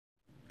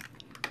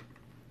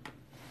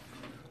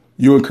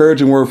Your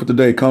encouraging word for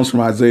today comes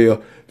from Isaiah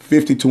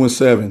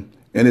 52:7,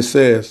 and it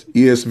says,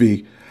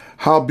 ESV,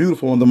 "How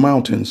beautiful on the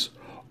mountains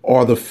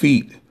are the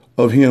feet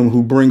of him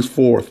who brings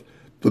forth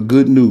the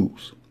good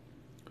news,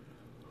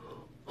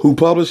 who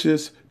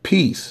publishes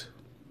peace,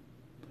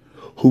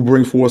 who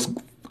brings forth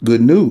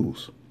good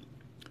news,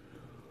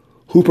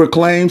 who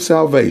proclaims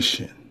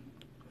salvation,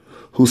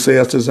 who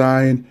says to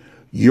Zion,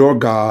 your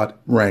God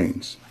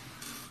reigns."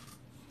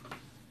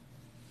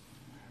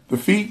 The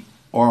feet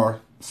are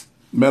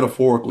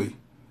metaphorically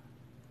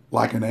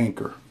like an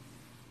anchor.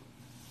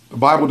 The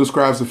Bible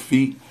describes the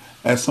feet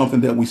as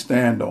something that we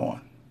stand on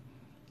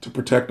to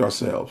protect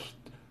ourselves,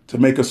 to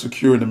make us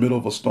secure in the middle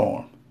of a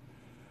storm.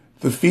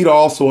 The feet are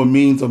also a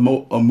means of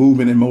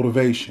movement and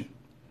motivation.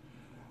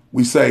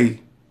 We say,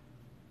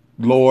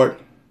 Lord,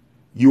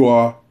 you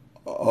are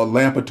a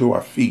lamp unto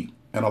our feet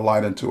and a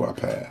light unto our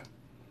path.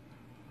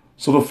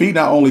 So the feet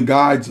not only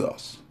guides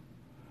us,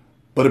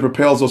 but it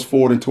propels us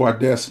forward into our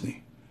destiny.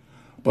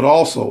 But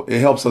also it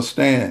helps us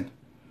stand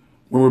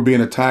when we're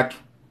being attacked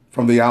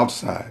from the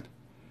outside.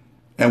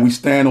 And we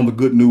stand on the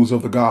good news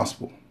of the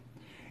gospel.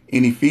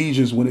 In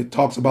Ephesians, when it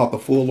talks about the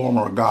full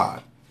armor of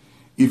God,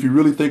 if you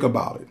really think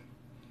about it,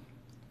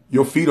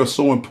 your feet are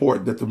so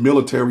important that the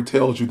military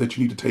tells you that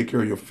you need to take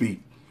care of your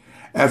feet.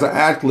 As an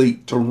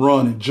athlete, to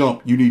run and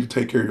jump, you need to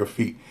take care of your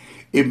feet.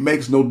 It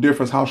makes no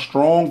difference how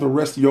strong the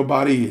rest of your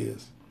body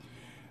is.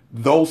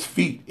 Those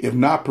feet, if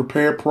not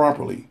prepared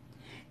properly,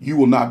 you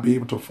will not be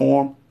able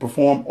to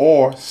perform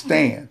or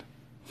stand.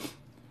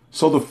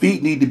 So the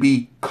feet need to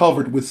be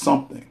covered with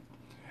something.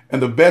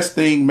 And the best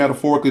thing,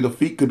 metaphorically, the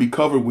feet could be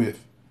covered with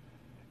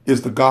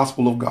is the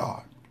gospel of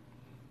God.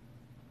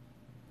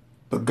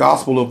 The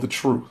gospel of the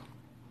truth.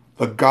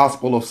 The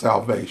gospel of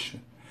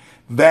salvation.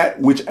 That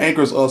which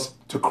anchors us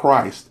to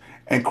Christ.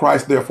 And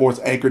Christ, therefore, is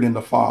anchored in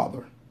the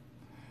Father.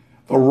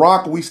 The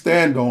rock we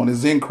stand on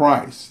is in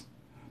Christ.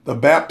 The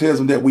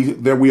baptism that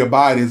we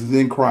abide is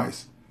in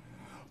Christ.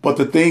 But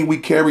the thing we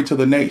carry to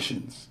the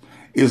nations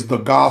is the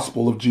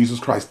gospel of Jesus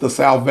Christ, the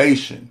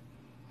salvation.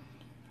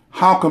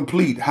 How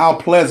complete, how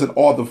pleasant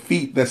are the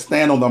feet that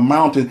stand on the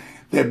mountain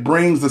that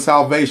brings the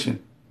salvation.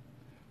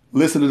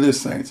 Listen to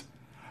this, saints.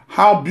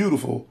 How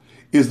beautiful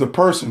is the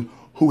person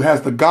who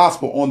has the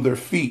gospel on their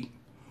feet,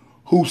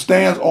 who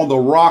stands on the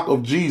rock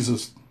of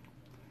Jesus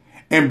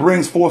and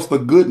brings forth the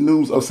good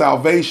news of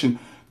salvation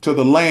to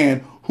the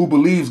land, who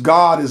believes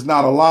God is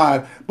not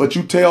alive, but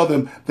you tell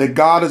them that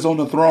God is on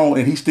the throne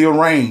and he still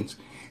reigns.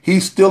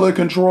 He's still in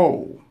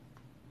control.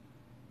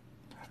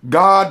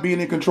 God being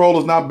in control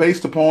is not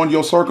based upon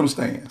your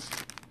circumstance.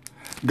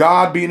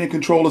 God being in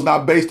control is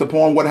not based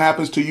upon what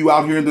happens to you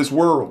out here in this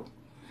world.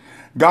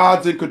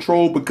 God's in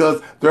control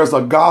because there's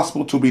a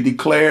gospel to be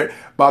declared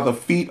by the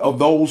feet of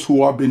those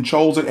who have been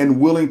chosen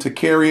and willing to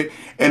carry it,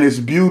 and it's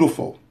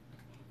beautiful.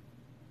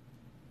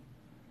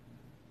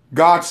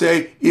 God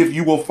said, if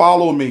you will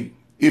follow me,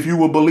 if you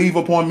will believe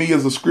upon me,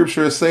 as the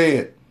scripture has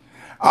said,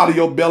 out of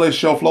your belly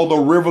shall flow the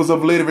rivers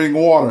of living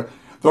water.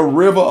 The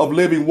river of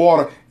living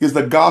water is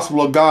the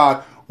gospel of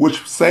God,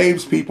 which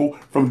saves people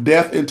from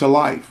death into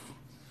life.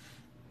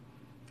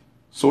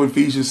 So in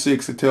Ephesians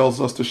 6, it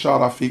tells us to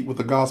shod our feet with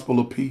the gospel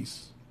of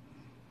peace.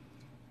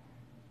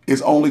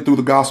 It's only through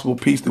the gospel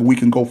of peace that we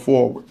can go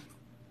forward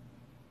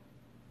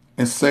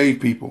and save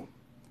people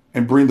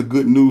and bring the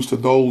good news to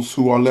those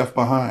who are left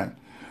behind,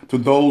 to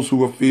those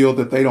who feel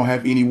that they don't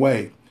have any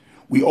way.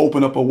 We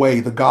open up a way.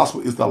 The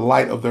gospel is the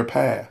light of their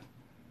path.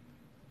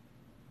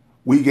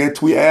 We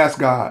ask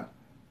God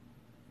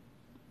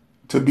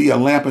to be a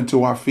lamp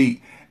unto our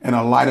feet and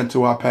a light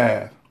unto our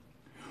path.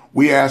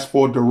 We ask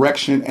for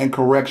direction and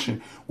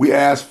correction. We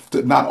ask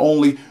to not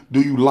only do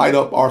you light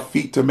up our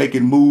feet to make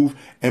it move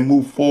and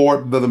move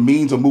forward, the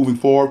means of moving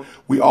forward,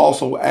 we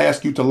also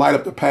ask you to light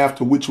up the path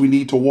to which we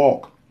need to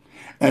walk.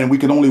 And we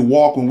can only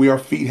walk when our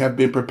feet have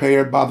been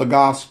prepared by the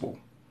gospel.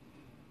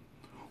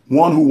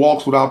 One who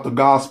walks without the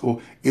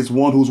gospel is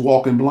one who's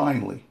walking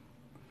blindly.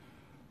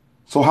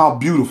 So how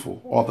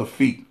beautiful are the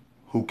feet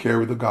who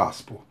carry the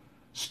gospel,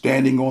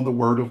 standing on the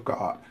word of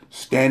God,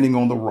 standing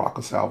on the rock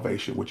of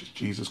salvation, which is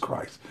Jesus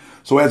Christ.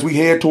 So as we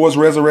head towards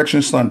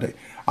Resurrection Sunday,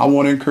 I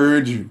want to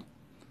encourage you,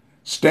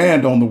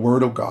 stand on the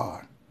word of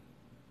God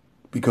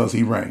because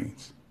he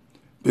reigns.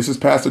 This is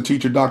Pastor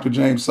Teacher Dr.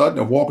 James Sutton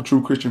of Walk of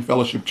True Christian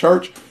Fellowship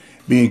Church.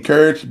 Be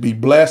encouraged, be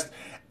blessed,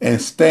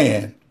 and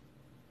stand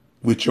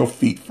with your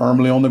feet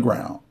firmly on the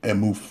ground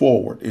and move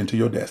forward into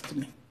your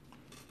destiny.